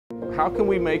how can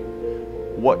we make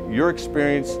what your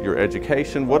experience, your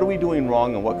education, what are we doing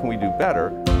wrong and what can we do better?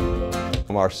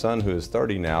 Our son, who is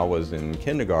 30 now, was in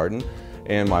kindergarten,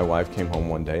 and my wife came home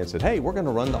one day and said, hey, we're going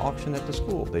to run the auction at the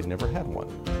school. They'd never had one.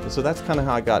 And so that's kind of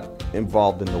how I got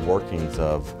involved in the workings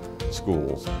of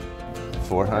schools.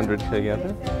 400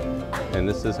 together, and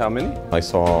this is how many? I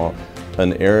saw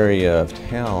an area of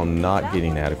town not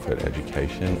getting adequate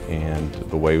education, and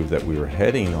the way that we were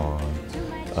heading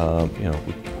on,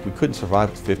 we couldn't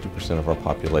survive with 50% of our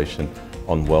population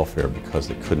on welfare because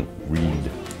they couldn't read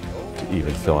to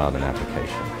even fill out an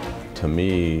application. To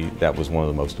me, that was one of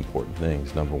the most important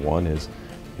things. Number one is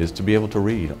to be able to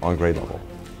read on grade level.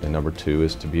 And number two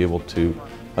is to be able to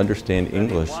understand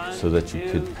English so that you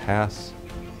could pass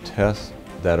tests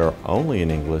that are only in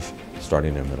English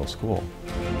starting in middle school.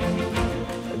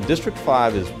 District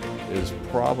 5 is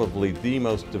probably the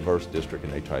most diverse district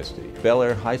in HISD. Bel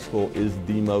Air High School is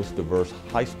the most diverse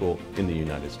high school in the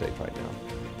United States right now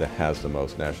that has the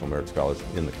most National Merit Scholars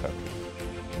in the country.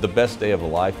 The best day of a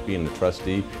life being the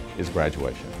trustee is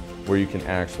graduation, where you can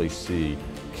actually see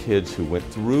kids who went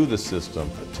through the system.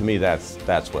 To me, that's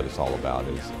what it's all about,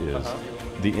 is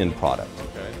the end product.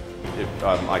 Okay. If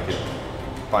I could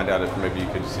find out if maybe you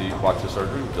could watch the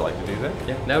surgery, would you like to do that?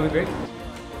 Yeah, that would be great.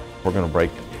 We're going to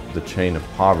break the chain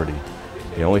of poverty.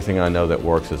 The only thing I know that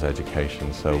works is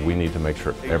education, so we need to make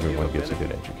sure everyone gets a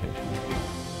good education.